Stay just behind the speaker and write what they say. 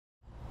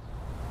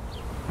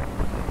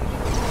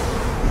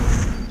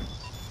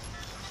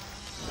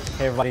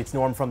Hey everybody, it's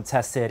Norm from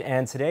Tested,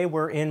 and today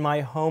we're in my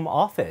home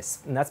office.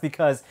 And that's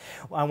because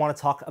I want to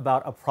talk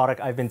about a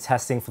product I've been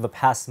testing for the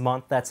past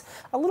month that's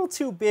a little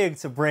too big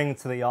to bring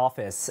to the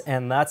office,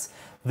 and that's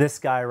this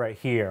guy right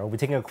here. We'll be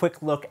taking a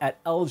quick look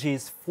at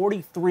LG's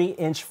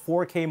 43-inch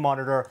 4K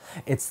monitor.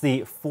 It's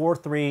the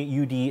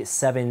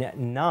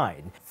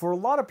 43UD79. For a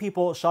lot of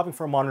people shopping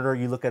for a monitor,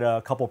 you look at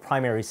a couple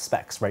primary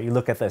specs, right? You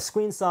look at the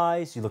screen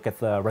size, you look at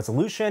the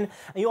resolution,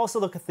 and you also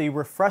look at the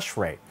refresh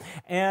rate.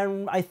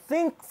 And I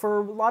think for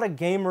a lot of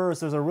gamers,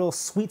 there's a real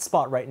sweet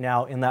spot right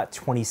now in that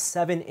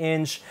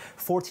 27-inch,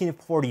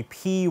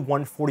 1440p,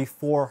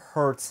 144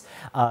 hertz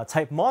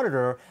type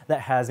monitor that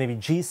has maybe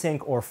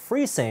G-Sync or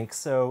FreeSync.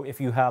 So if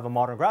you have a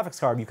modern graphics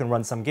card, you can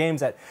run some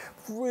games at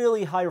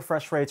really high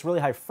refresh rates,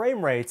 really high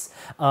frame rates,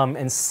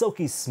 and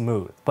silky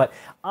smooth. But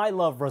I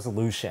love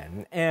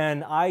resolution,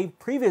 and I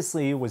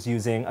previously was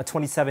using a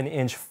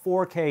 27-inch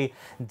 4K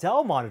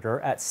Dell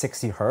monitor at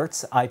 60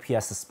 hertz,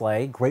 IPS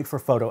display, great for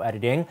photo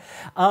editing.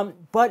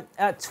 But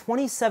at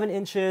 27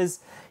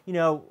 inches, you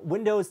know,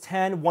 Windows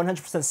 10,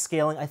 100%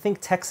 scaling, I think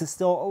text is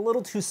still a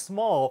little too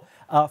small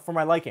for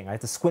my liking. I have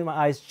to squint my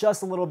eyes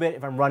just a little bit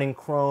if I'm running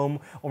Chrome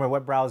or my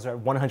web browser at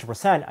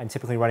 100%. I'm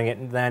typically running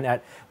it then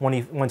at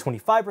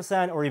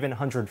 125% or even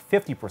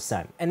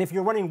 150%. And if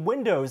you're running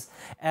Windows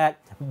at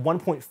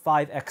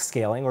 1.5x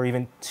scaling or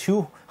even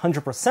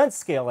 200%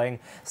 scaling,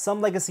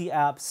 some legacy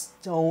apps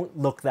don't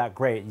look that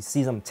great. You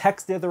see some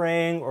text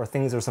dithering or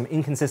things, or some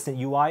inconsistent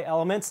UI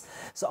elements.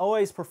 So I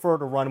always prefer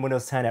to run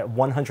Windows 10 at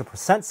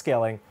 100%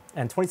 scaling,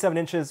 and 27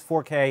 inches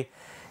 4K,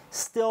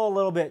 still a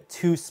little bit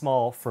too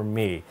small for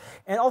me.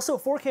 And also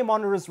 4K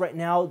monitors right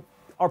now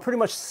are pretty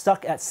much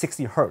stuck at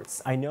 60 hertz.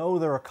 I know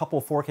there are a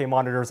couple 4K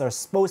monitors that are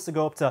supposed to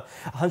go up to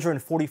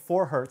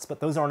 144 hertz,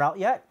 but those aren't out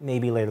yet,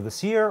 maybe later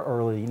this year or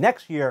early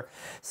next year.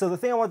 So the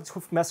thing I wanted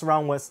to mess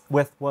around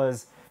with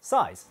was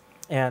size.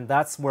 And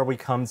that's where we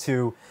come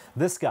to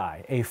this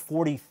guy, a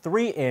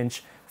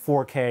 43-inch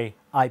 4K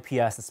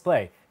IPS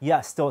display.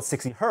 Yes, still at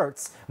 60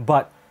 hertz,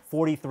 but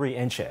 43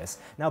 inches.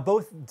 Now,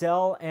 both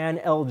Dell and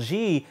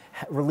LG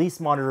released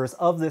monitors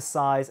of this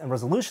size and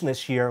resolution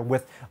this year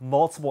with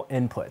multiple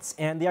inputs.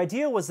 And the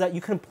idea was that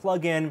you can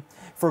plug in,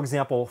 for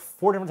example,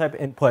 4 different type of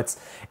inputs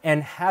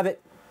and have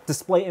it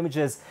display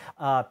images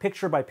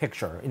picture by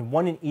picture,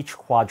 one in each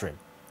quadrant.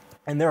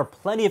 And there are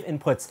plenty of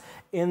inputs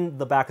in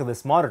the back of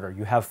this monitor.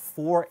 You have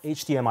 4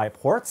 HDMI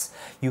ports,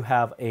 you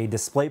have a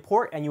display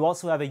port, and you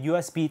also have a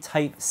USB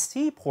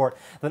Type-C port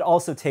that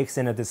also takes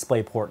in a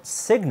DisplayPort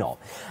signal.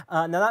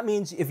 Now that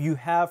means if you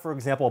have, for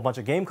example, a bunch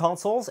of game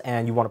consoles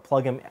and you want to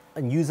plug them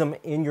and use them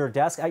in your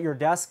desk, at your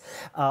desk,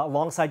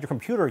 alongside your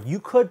computer,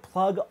 you could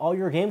plug all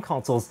your game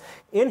consoles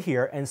in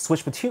here and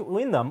switch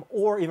between them,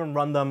 or even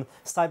run them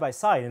side by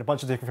side in a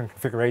bunch of different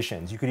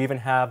configurations. You could even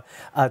have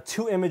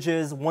 2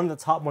 images, one at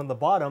the top, one at the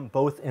bottom,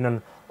 both in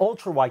an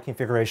ultra-wide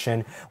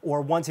configuration, or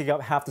one taking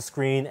up half the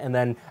screen and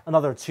then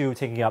another 2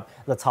 taking up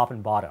the top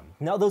and bottom.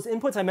 Now, those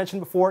inputs I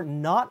mentioned before,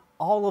 not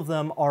all of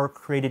them are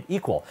created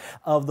equal.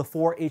 Of the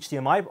 4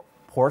 HDMI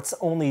ports,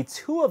 only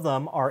 2 of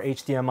them are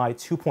HDMI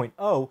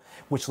 2.0,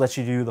 which lets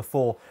you do the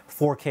full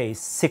 4K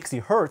 60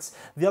 hertz.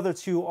 The other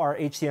 2 are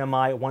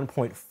HDMI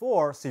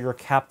 1.4, so you're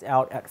capped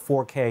out at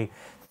 4K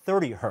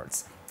 30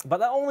 hertz. But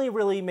that only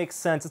really makes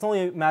sense. It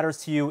only matters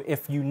to you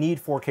if you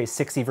need 4K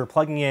 60, if you're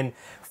plugging in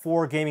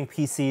 4 gaming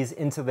PCs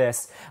into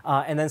this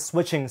and then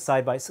switching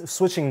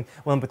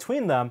one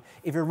between them.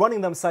 If you're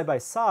running them side by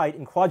side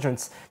in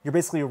quadrants, you're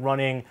basically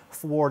running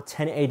 4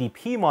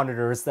 1080p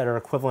monitors that are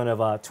equivalent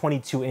of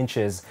 22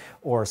 inches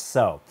or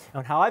so.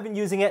 And how I've been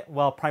using it,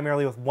 well,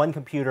 primarily with one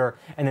computer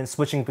and then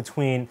switching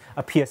between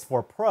a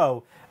PS4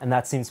 Pro, and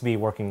that seems to be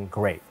working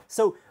great.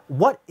 So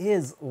what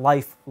is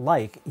life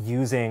like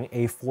using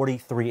a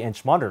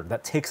 43-inch monitor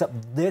that takes up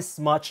this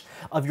much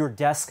of your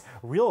desk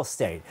real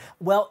estate?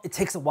 Well, it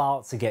takes a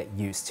while to get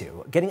used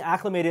to. Getting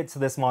acclimated to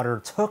this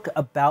monitor took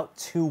about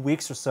 2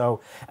 weeks or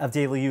so of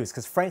daily use,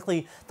 because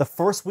frankly, the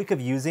first week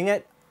of using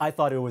it, I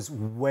thought it was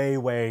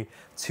way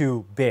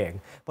too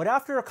big. But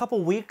after a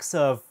couple weeks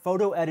of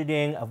photo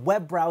editing, of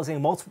web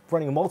browsing,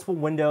 running multiple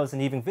windows,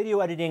 and even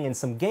video editing and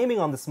some gaming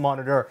on this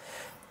monitor,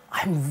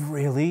 I'm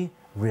really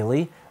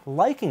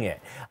liking it.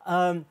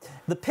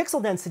 The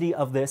pixel density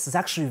of this is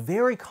actually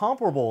very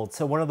comparable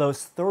to one of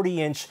those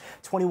 30-inch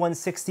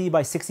 2160 by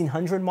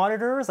 1600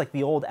 monitors, like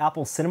the old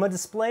Apple Cinema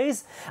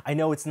displays. I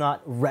know it's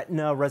not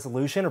Retina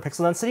resolution or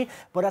pixel density,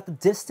 but at the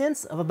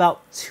distance of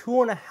about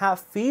 2.5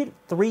 feet,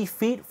 3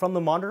 feet from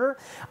the monitor,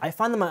 I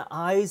find that my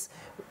eyes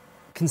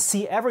can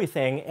see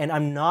everything and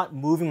I'm not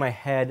moving my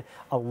head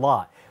a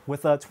lot.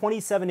 With a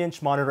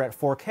 27-inch monitor at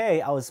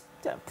 4K, I was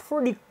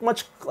pretty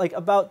much like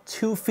about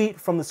 2 feet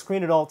from the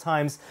screen at all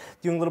times,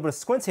 doing a little bit of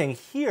squinting.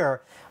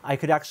 Here, I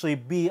could actually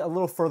be a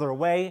little further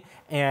away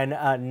and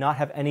not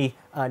have any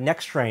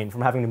neck strain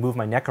from having to move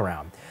my neck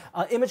around.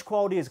 Image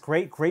quality is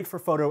great for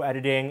photo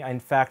editing. I, in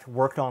fact,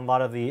 worked on a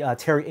lot of the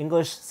Terry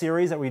English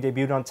series that we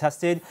debuted on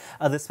Tested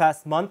this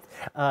past month.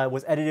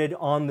 Was edited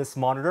on this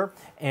monitor,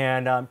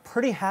 and I'm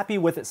pretty happy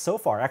with it so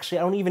far. Actually,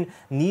 I don't even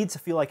need to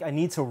feel like I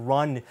need to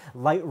run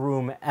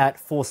Lightroom at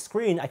full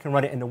screen. I can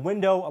run it in the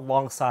window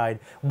alongside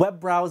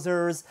web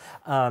browsers,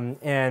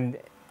 and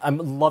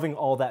I'm loving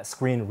all that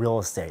screen real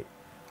estate.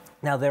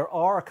 Now, there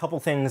are a couple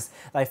things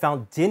that I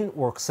found didn't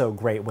work so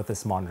great with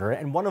this monitor,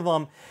 and one of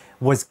them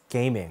was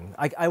gaming.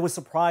 I was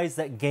surprised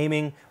that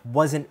gaming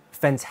wasn't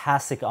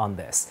fantastic on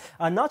this.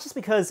 Not just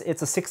because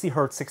it's a 60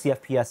 Hz, 60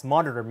 FPS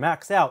monitor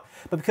maxed out,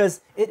 but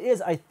because it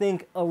is, I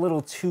think, a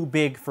little too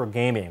big for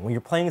gaming. When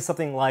you're playing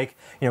something like,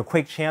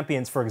 Quake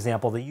Champions, for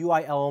example, the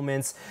UI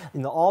elements,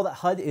 all that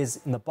HUD is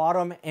in the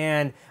bottom,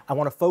 and I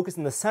want to focus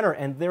in the center,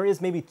 and there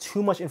is maybe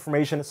too much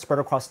information spread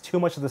across too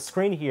much of the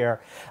screen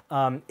here.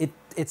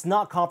 It's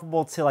not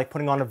comparable to like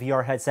putting on a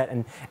VR headset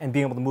and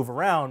being able to move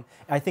around.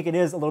 I think it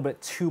is a little bit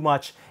too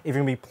much if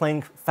you're gonna be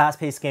playing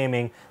fast-paced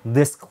gaming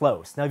this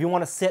close. Now, if you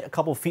want to sit a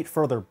couple feet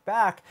further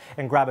back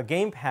and grab a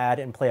gamepad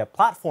and play a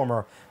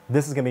platformer,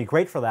 this is gonna be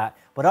great for that.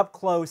 But up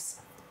close,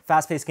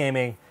 fast-paced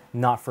gaming,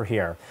 not for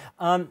here.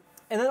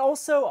 And then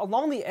also,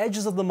 along the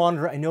edges of the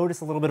monitor, I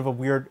noticed a little bit of a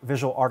weird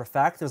visual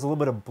artifact. There's a little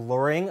bit of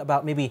blurring,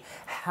 about maybe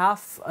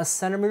half a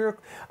centimeter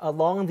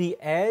along the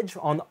edge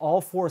on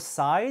all 4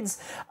 sides.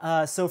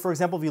 So for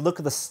example, if you look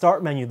at the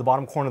start menu, the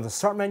bottom corner of the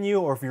start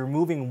menu, or if you're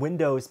moving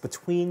windows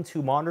between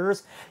 2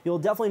 monitors, you'll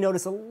definitely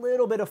notice a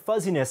little bit of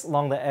fuzziness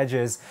along the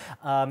edges.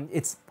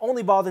 It's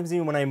only bothers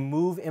me when I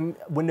move in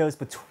windows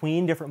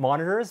between different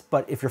monitors,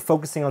 but if you're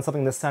focusing on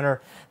something in the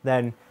center,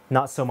 then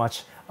not so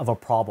much of a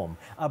problem.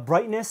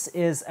 Brightness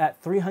is at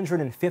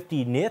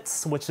 350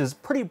 nits, which is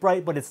pretty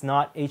bright, but it's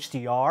not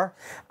HDR.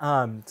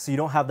 So you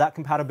don't have that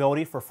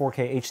compatibility for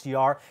 4K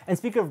HDR. And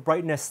speaking of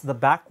brightness, the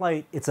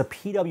backlight, it's a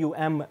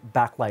PWM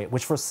backlight,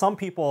 which for some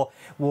people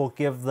will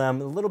give them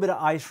a little bit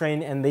of eye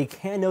strain, and they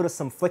can notice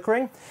some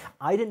flickering.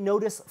 I didn't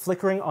notice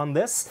flickering on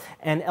this,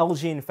 and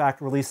LG, in fact,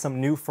 released some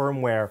new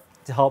firmware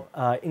to help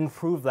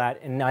improve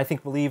that, and I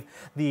believe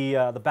the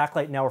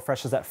backlight now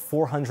refreshes at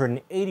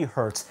 480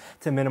 Hz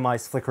to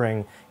minimize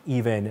flickering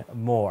even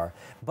more.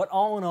 But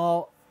all in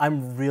all,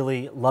 I'm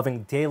really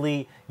loving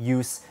daily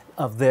use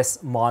of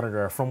this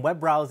monitor, from web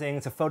browsing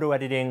to photo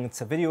editing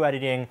to video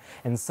editing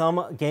and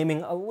some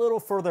gaming a little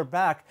further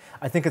back.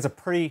 I think it's a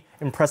pretty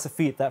impressive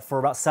feat that for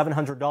about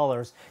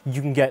 $700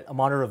 you can get a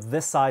monitor of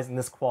this size and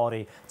this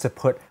quality to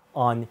put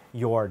on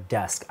your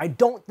desk. I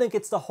don't think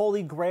it's the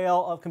holy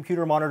grail of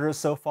computer monitors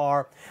so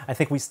far. I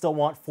think we still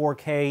want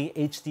 4K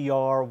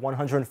HDR,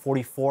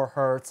 144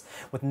 Hz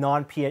with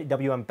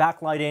non-PWM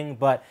backlighting,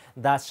 but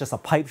that's just a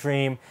pipe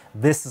dream.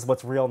 This is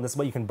what's real, and this is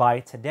what you can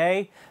buy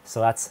today.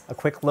 So that's a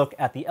quick look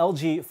at the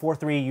LG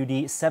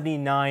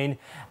 43UD79,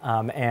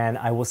 and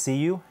I will see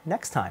you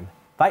next time.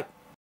 Bye.